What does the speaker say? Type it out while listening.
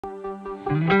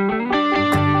Good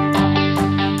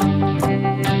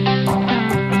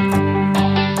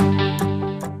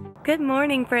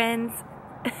morning, friends.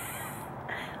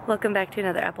 Welcome back to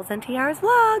another Apples and Tiaras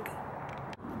vlog.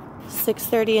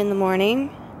 6:30 in the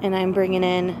morning, and I'm bringing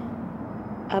in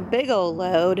a big old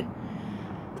load.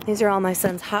 These are all my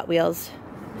son's Hot Wheels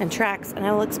and tracks, and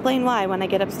I will explain why when I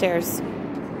get upstairs.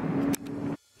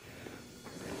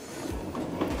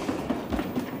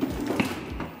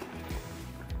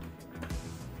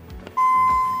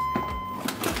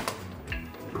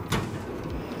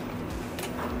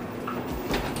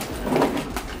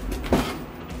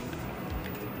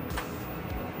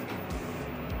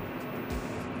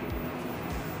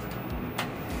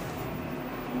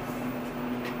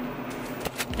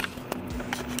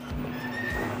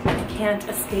 Can't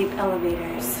escape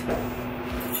elevators.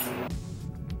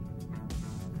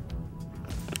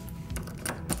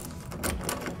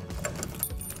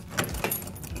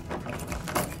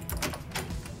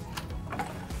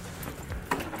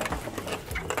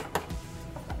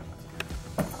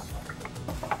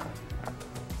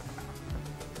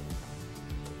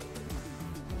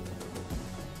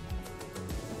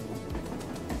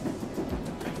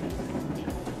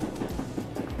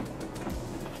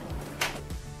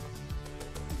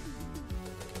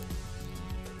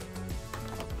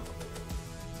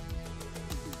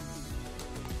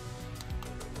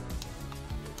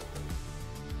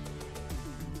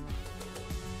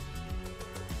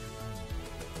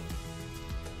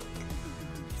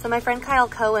 So my friend Kyle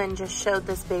Cohen just showed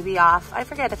this baby off. I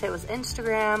forget if it was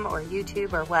Instagram or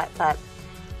YouTube or what, but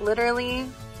literally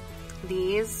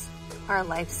these are a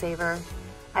lifesaver.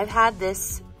 I've had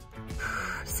this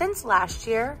since last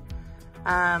year.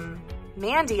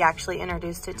 Mandy actually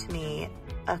introduced it to me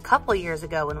a couple years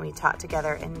ago when we taught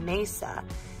together in Mesa.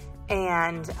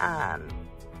 And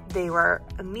they were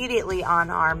immediately on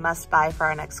our must-buy for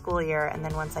our next school year. And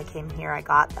then once I came here, I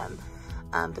got them.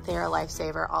 But they are a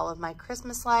lifesaver. All of my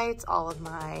Christmas lights, all of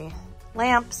my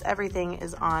lamps, everything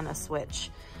is on a switch,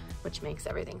 which makes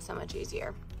everything so much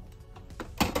easier.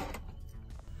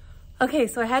 Okay,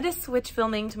 so I had to switch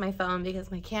filming to my phone because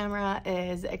my camera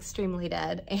is extremely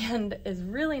dead and is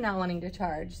really not wanting to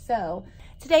charge. So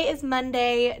today is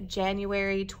Monday,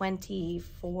 January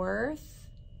 24th.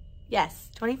 Yes,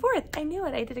 24th. I knew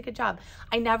it. I did a good job.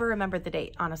 I never remembered the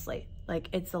date, honestly. Like,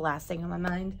 it's the last thing on my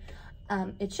mind.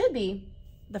 It should be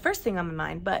the first thing on my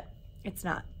mind, but it's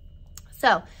not.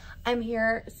 So I'm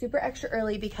here super extra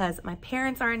early because my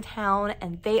parents are in town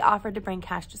and they offered to bring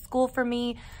Cash to school for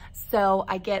me. So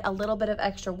I get a little bit of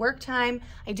extra work time.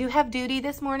 I do have duty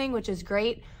this morning, which is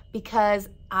great because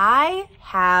I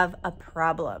have a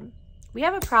problem. We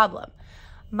have a problem.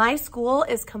 My school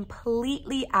is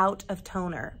completely out of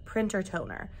toner, printer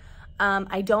toner.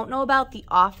 I don't know about the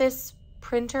office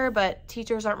printer, but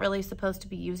teachers aren't really supposed to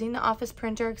be using the office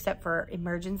printer except for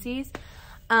emergencies.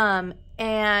 And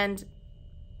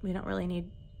we don't really need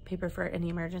paper for any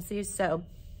emergencies. So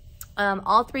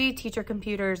all three teacher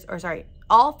printers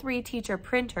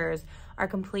are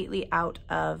completely out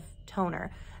of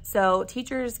toner. So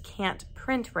teachers can't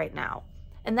print right now.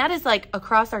 And that is like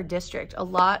across our district. A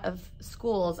lot of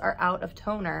schools are out of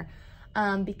toner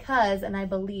because, and I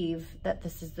believe that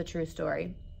this is the true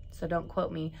story, so don't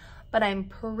quote me, but I'm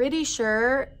pretty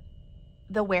sure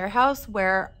the warehouse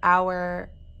where our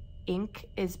ink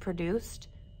is produced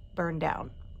burned down,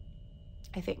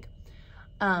 I think.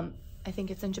 I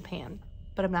think it's in Japan,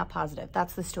 but I'm not positive.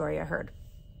 That's the story I heard.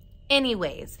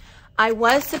 Anyways, I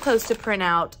was supposed to print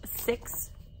out 6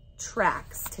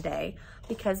 tracks today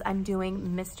because I'm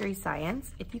doing mystery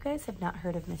science. If you guys have not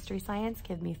heard of mystery science,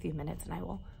 give me a few minutes and I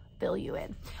will fill you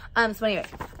in. So anyway,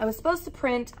 I was supposed to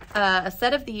print a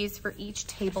set of these for each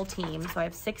table team. So I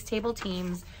have 6 table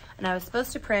teams and I was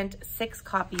supposed to print 6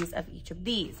 copies of each of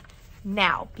these.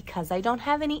 Now, because I don't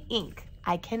have any ink,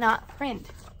 I cannot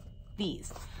print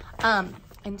these.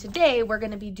 And today we're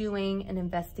gonna be doing an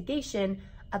investigation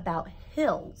about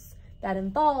hills that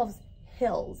involves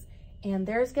hills. And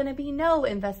there's gonna be no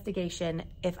investigation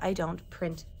if I don't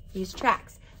print these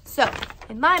tracks. So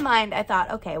in my mind, I thought,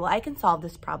 okay, well, I can solve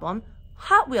this problem.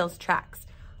 Hot Wheels tracks.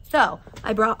 So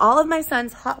I brought all of my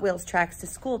son's Hot Wheels tracks to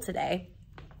school today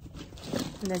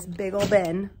in this big old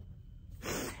bin.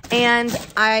 And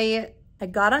I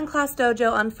got on Class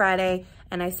Dojo on Friday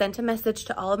and I sent a message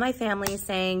to all of my family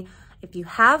saying, if you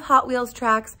have Hot Wheels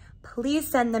tracks, please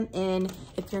send them in.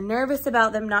 If you're nervous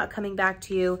about them not coming back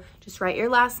to you, just write your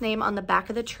last name on the back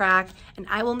of the track and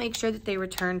I will make sure that they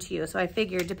return to you. So I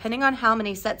figured depending on how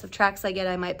many sets of tracks I get,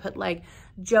 I might put like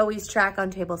Joey's track on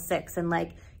table 6 and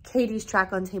like Katie's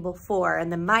track on table 4,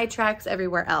 and then my tracks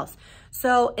everywhere else.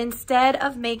 So instead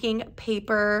of making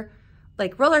paper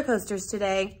like roller coasters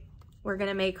today, we're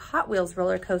gonna make Hot Wheels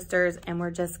roller coasters, and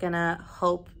we're just gonna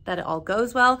hope that it all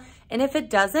goes well. And if it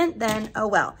doesn't, then oh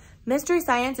well. Mystery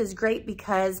Science is great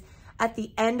because at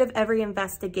the end of every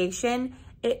investigation,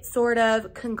 it sort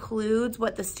of concludes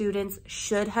what the students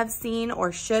should have seen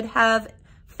or should have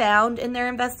found in their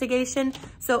investigation.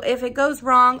 So if it goes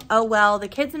wrong, oh well. The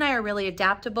kids and I are really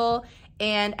adaptable,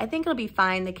 and I think it'll be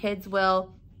fine. The kids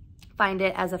will find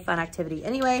it as a fun activity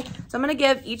anyway. So I'm gonna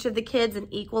give each of the kids an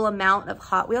equal amount of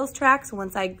Hot Wheels tracks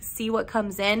once I see what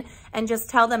comes in, and just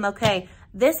tell them, okay,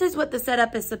 this is what the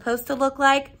setup is supposed to look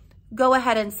like. Go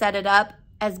ahead and set it up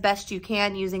as best you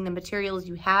can using the materials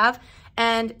you have.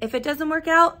 And if it doesn't work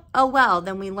out, oh well,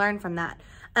 then we learn from that.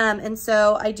 And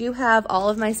so I do have all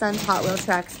of my son's Hot Wheel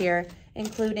tracks here,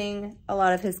 including a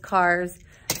lot of his cars.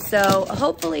 So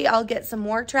hopefully I'll get some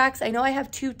more tracks. I know I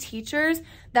have 2 teachers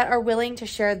that are willing to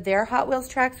share their Hot Wheels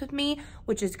tracks with me,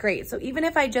 which is great. So even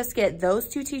if I just get those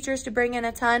 2 teachers to bring in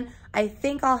a ton, I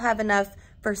think I'll have enough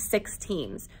for 6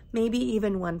 teams, maybe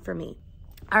even 1 for me.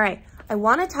 All right, I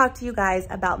wanna talk to you guys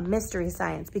about Mystery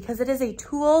Science because it is a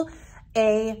tool,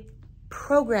 a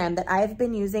program that I've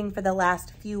been using for the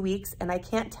last few weeks, and I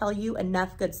can't tell you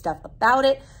enough good stuff about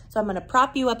it. So I'm gonna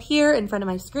prop you up here in front of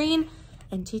my screen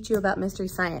and teach you about Mystery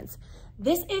Science.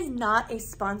 This is not a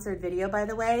sponsored video, by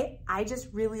the way. I just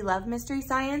really love Mystery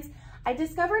Science. I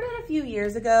discovered it a few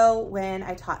years ago when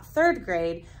I taught 3rd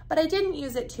grade, but I didn't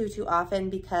use it too often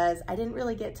because I didn't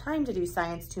really get time to do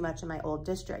science too much in my old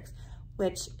districts,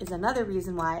 which is another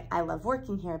reason why I love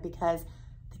working here, because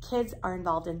the kids are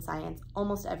involved in science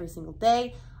almost every single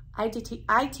day. I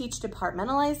teach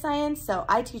departmentalized science, so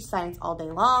I teach science all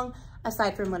day long.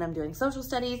 Aside from when I'm doing social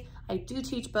studies, I do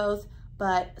teach both,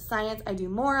 but science I do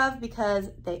more of because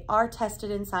they are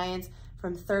tested in science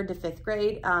from 3rd to 5th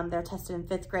grade. They're tested in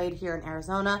 5th grade here in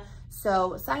Arizona.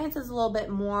 So science is a little bit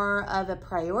more of a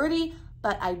priority,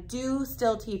 but I do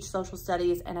still teach social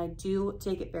studies and I do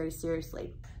take it very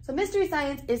seriously. So Mystery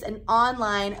Science is an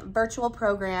online virtual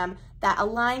program that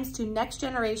aligns to next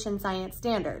generation science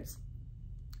standards,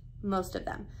 most of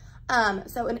them.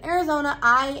 So in Arizona,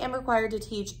 I am required to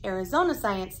teach Arizona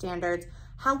science standards.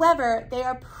 However, they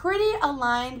are pretty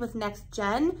aligned with next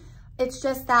gen. It's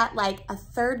just that like a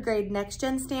 3rd grade next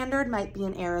gen standard might be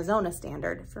an Arizona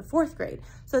standard for 4th grade.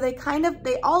 So they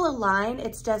all align.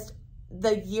 It's just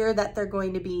the year that they're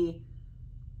going to be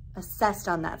assessed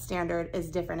on that standard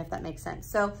is different, if that makes sense.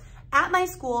 So at my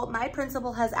school, my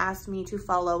principal has asked me to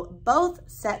follow both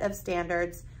set of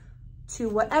standards to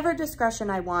whatever discretion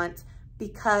I want,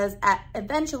 because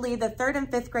eventually the 3rd and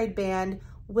 5th grade band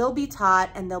will be taught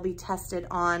and they'll be tested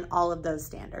on all of those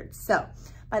standards. So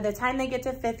by the time they get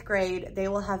to 5th grade, they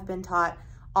will have been taught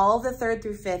all the 3rd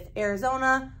through 5th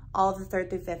Arizona, all the 3rd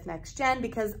through 5th next gen,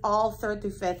 because all 3rd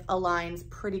through 5th aligns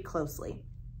pretty closely.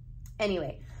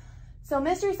 Anyway, so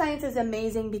Mystery Science is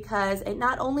amazing because it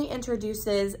not only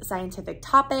introduces scientific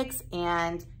topics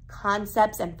and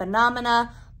concepts and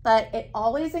phenomena, but it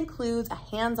always includes a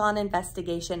hands-on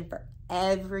investigation for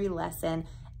every lesson,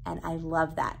 and I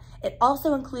love that. It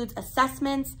also includes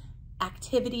assessments,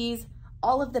 activities,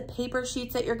 all of the paper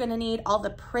sheets that you're gonna need, all the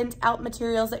print out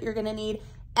materials that you're gonna need.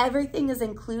 Everything is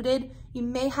included. You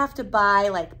may have to buy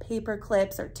like paper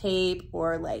clips or tape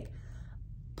or like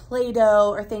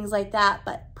Play-Doh or things like that,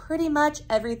 but pretty much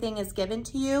everything is given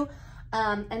to you.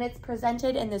 And it's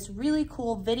presented in this really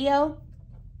cool video,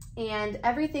 and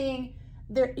everything,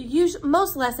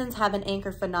 most lessons have an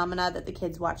anchor phenomena that the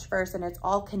kids watch first, and it's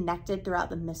all connected throughout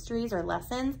the mysteries or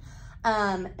lessons.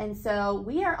 And so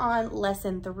we are on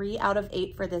lesson 3 out of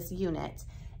 8 for this unit.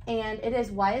 And it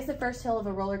is, why is the first hill of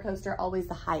a roller coaster always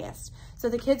the highest? So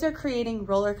the kids are creating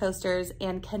roller coasters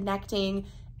and connecting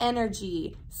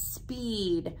energy,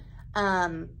 speed,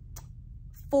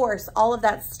 force, all of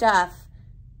that stuff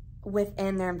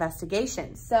within their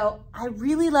investigation. So I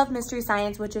really love Mystery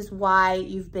Science, which is why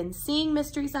you've been seeing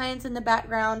Mystery Science in the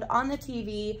background on the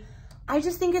TV. I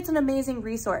just think it's an amazing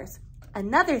resource.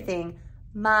 Another thing,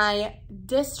 my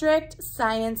district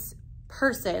science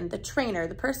person, the trainer,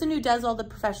 the person who does all the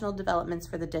professional developments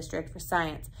for the district for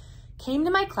science, came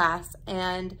to my class,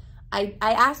 and I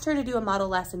asked her to do a model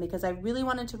lesson because I really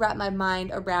wanted to wrap my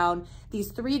mind around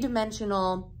these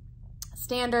 3-dimensional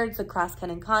standards, the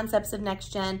cross-cutting concepts of next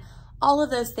gen, all of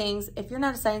those things. If you're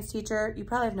not a science teacher, you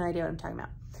probably have no idea what I'm talking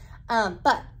about.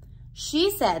 But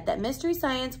she said that Mystery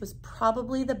Science was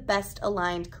probably the best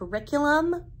aligned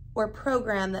curriculum or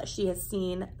program that she has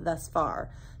seen thus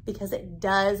far, because it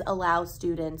does allow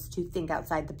students to think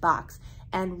outside the box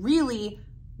and really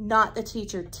not the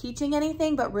teacher teaching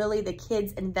anything, but really the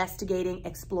kids investigating,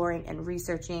 exploring, and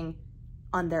researching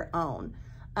on their own,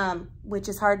 which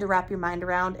is hard to wrap your mind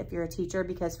around if you're a teacher,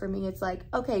 because for me, it's like,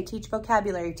 okay, teach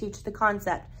vocabulary, teach the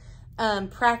concept,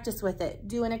 practice with it,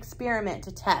 do an experiment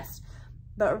to test.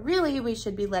 But really, we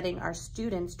should be letting our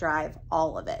students drive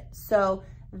all of it. So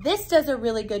this does a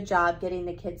really good job getting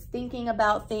the kids thinking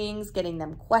about things, getting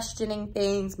them questioning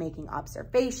things, making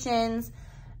observations,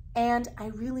 and I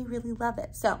really, really love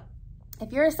it. So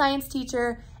if you're a science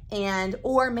teacher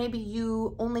or maybe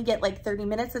you only get like 30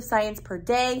 minutes of science per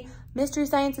day, mystery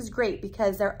science is great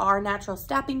because there are natural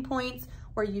stopping points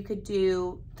where you could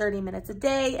do 30 minutes a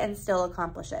day and still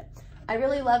accomplish it. I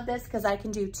really love this because I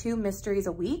can do 2 mysteries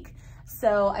a week.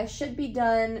 So I should be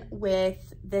done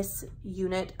with this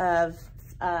unit of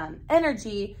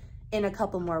energy in a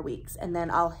couple more weeks, and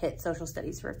then I'll hit social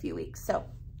studies for a few weeks. So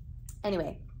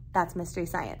anyway, that's mystery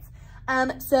science.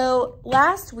 So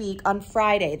last week on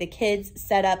Friday, the kids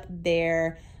set up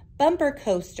their bumper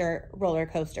coaster roller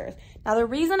coasters. Now the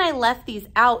reason I left these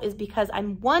out is because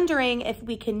I'm wondering if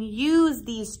we can use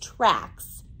these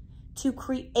tracks to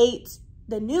create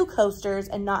the new coasters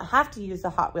and not have to use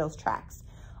the Hot Wheels tracks.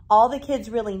 All the kids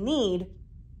really need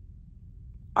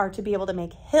are to be able to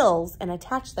make hills and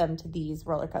attach them to these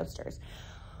roller coasters,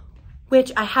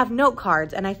 which I have note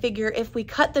cards, and I figure if we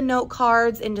cut the note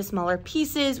cards into smaller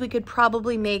pieces, we could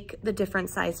probably make the different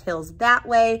size hills that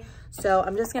way. So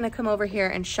I'm just gonna come over here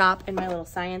and shop in my little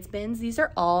science bins. These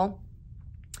are all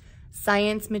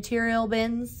science material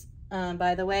bins,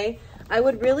 by the way. I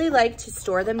would really like to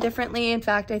store them differently. In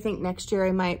fact, I think next year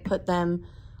I might put them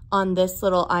on this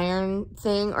little iron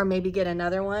thing, or maybe get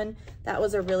another one. That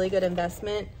was a really good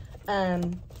investment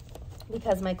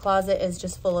because my closet is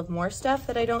just full of more stuff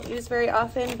that I don't use very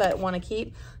often but want to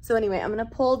keep. So anyway, I'm gonna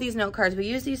pull these note cards. We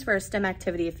used these for a STEM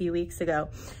activity a few weeks ago.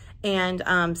 And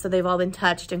so they've all been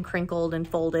touched and crinkled and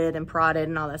folded and prodded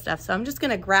and all that stuff. So I'm just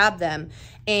gonna grab them.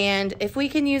 And if we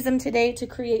can use them today to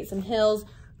create some hills,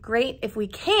 great. If we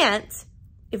can't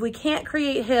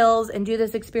create hills and do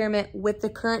this experiment with the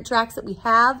current tracks that we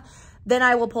have, then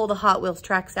I will pull the Hot Wheels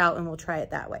tracks out and we'll try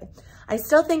it that way. I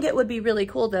still think it would be really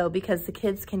cool though, because the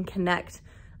kids can connect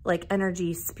like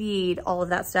energy, speed, all of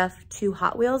that stuff to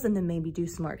Hot Wheels, and then maybe do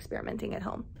some more experimenting at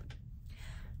home.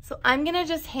 So I'm gonna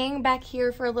just hang back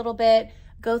here for a little bit,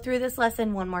 go through this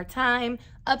lesson one more time,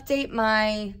 update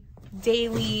my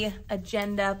daily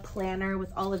agenda planner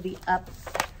with all of the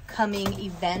upcoming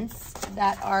events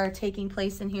that are taking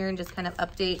place in here, and just kind of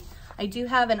update. I do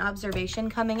have an observation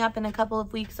coming up in a couple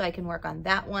of weeks, so I can work on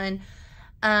that one.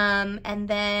 And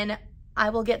then I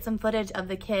will get some footage of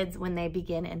the kids when they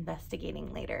begin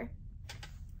investigating later.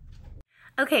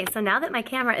 Okay, so now that my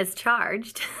camera is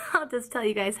charged, I'll just tell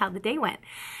you guys how the day went.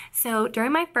 So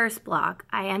during my first block,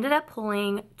 I ended up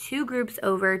pulling 2 groups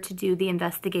over to do the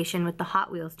investigation with the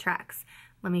Hot Wheels tracks.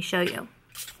 Let me show you.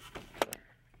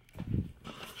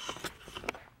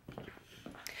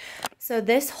 So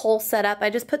this whole setup, I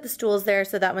just put the stools there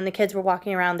so that when the kids were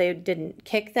walking around, they didn't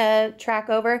kick the track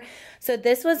over. So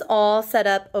this was all set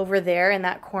up over there in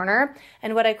that corner.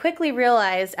 And what I quickly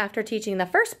realized after teaching the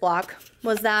first block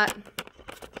was that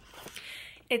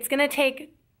it's gonna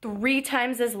take 3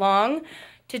 times as long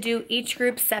to do each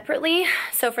group separately.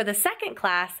 So for the second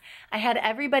class, I had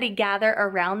everybody gather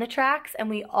around the tracks and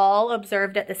we all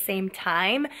observed at the same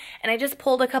time. And I just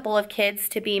pulled a couple of kids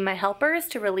to be my helpers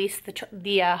to release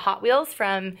the Hot Wheels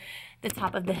from the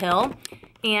top of the hill.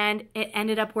 And it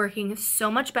ended up working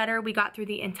so much better. We got through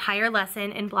the entire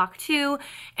lesson in block 2,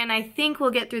 and I think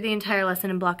we'll get through the entire lesson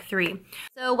in block 3.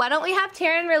 So why don't we have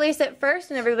Taryn release it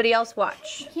first and everybody else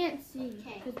watch? I can't see.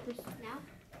 Okay. Now?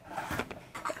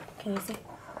 Can you see?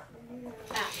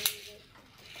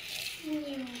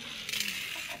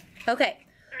 Okay,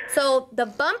 so the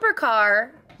bumper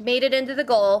car made it into the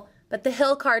goal, but the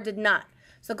hill car did not.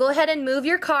 So go ahead and move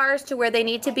your cars to where they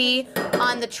need to be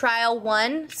on the trial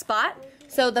 1 spot.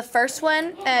 So the first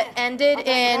one ended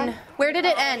in, where did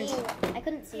it end? I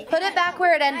couldn't see it. Put it back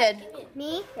where it ended.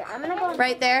 Me? Here, I'm gonna go.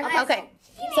 Right there? Okay.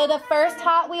 So the first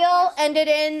Hot Wheel ended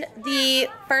in the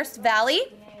first valley.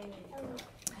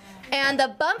 And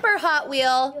the bumper Hot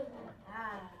Wheel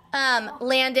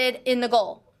landed in the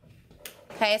goal.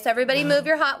 Okay, so everybody move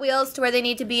your Hot Wheels to where they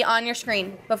need to be on your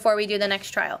screen before we do the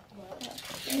next trial.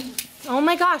 Oh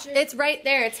my gosh, it's right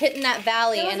there. It's hitting that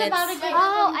valley, and it's...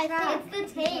 Oh, I think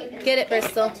it's the tape. Get it,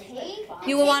 Bristol.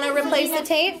 You will want to replace the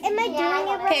tape? Am I doing it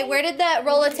right? Okay, where did that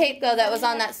roll of tape go that was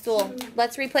on that stool?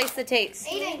 Let's replace the tapes.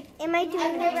 Am I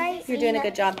doing it right? You're doing a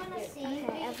good job.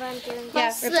 Yeah,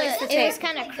 replace the tape. It was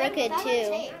kind of crooked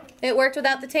too. It worked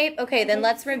without the tape? Okay, then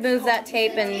let's remove that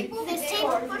tape and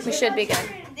we should be good.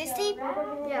 This deep?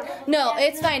 Yeah. No,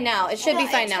 it's fine now. It should be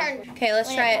fine now. Okay,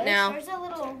 let's try it now. There's a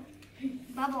little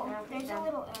bubble. There's a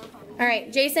little air bubble. All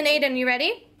right, Jason, Aiden, you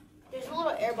ready? There's a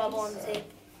little air bubble on the tape.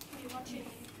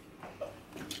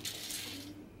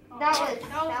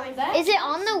 Is it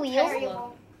on the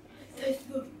wheel?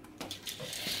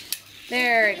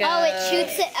 There we go. Oh, it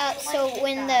shoots it up. So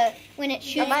when it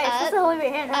shoots up,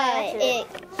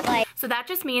 it like. So that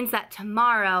just means that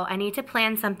tomorrow I need to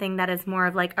plan something that is more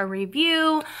of like a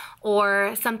review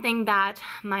or something that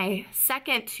my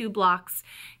second 2 blocks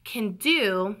can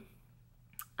do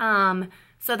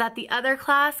so that the other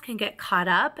class can get caught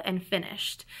up and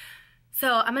finished.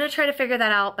 So I'm gonna try to figure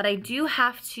that out, but I do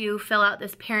have to fill out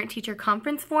this parent-teacher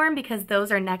conference form because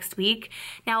those are next week.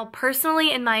 Now,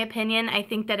 personally, in my opinion, I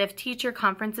think that if teacher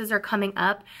conferences are coming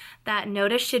up, that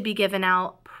notice should be given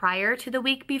out prior to the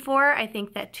week before. I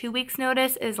think that 2 weeks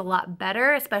notice is a lot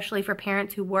better, especially for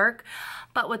parents who work.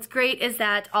 But what's great is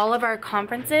that all of our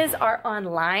conferences are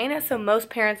online, so most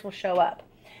parents will show up.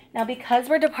 Now, because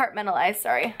we're departmentalized,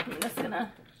 sorry, I'm just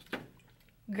gonna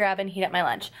grab and heat up my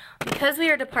lunch. Because we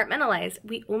are departmentalized,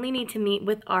 we only need to meet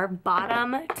with our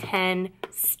bottom 10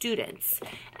 students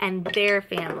and their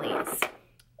families.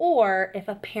 Or if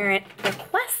a parent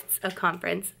requests a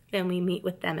conference, then we meet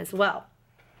with them as well.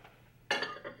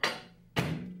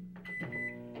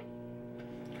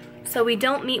 So we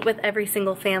don't meet with every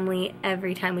single family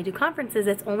every time we do conferences.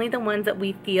 It's only the ones that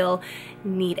we feel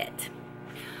need it.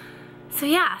 So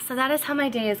yeah, so that is how my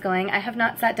day is going. I have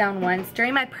not sat down once.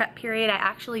 During my prep period, I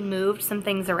actually moved some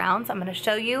things around. So I'm gonna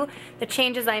show you the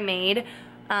changes I made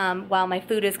while my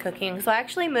food is cooking. So I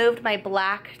actually moved my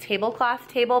black tablecloth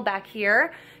table back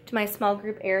here to my small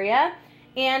group area.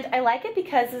 And I like it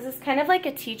because this is kind of like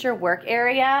a teacher work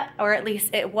area, or at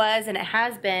least it was and it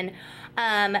has been.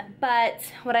 But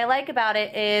what I like about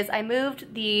it is I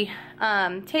moved the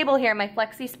table here, my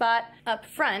flexi spot up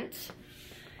front,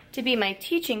 to be my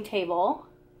teaching table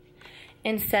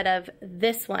instead of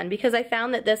this one because I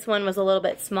found that this one was a little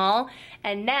bit small,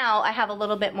 and now I have a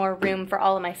little bit more room for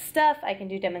all of my stuff. I can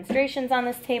do demonstrations on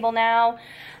this table now.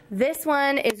 This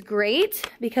one is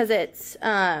great because it's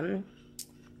like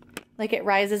it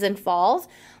rises and falls,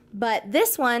 but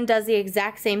this one does the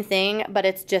exact same thing, but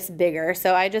it's just bigger.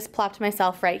 So I just plopped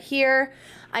myself right here.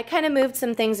 I kind of moved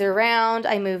some things around.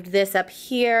 I moved this up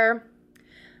here.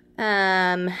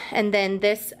 And then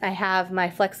this, I have my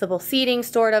flexible seating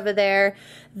stored over there.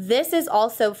 This is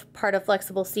also part of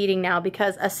flexible seating now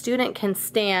because a student can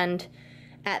stand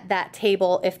at that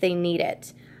table if they need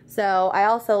it. So I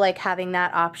also like having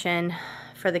that option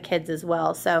for the kids as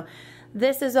well. So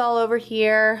this is all over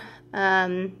here.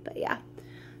 But yeah,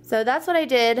 so that's what I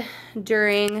did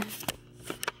during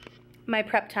my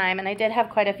prep time. And I did have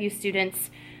quite a few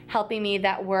students helping me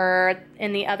that were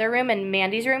in the other room, in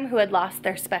Mandy's room, who had lost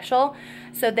their special.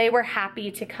 So they were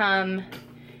happy to come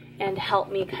and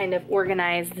help me kind of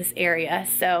organize this area.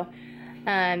 So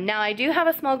now I do have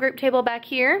a small group table back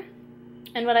here.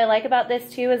 And what I like about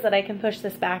this too is that I can push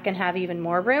this back and have even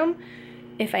more room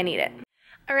if I need it.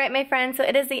 All right, my friends, so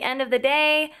it is the end of the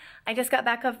day. I just got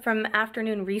back up from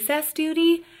afternoon recess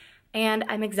duty and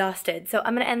I'm exhausted. So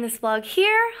I'm gonna end this vlog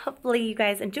here. Hopefully you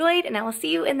guys enjoyed and I will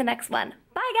see you in the next one.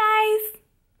 Bye guys!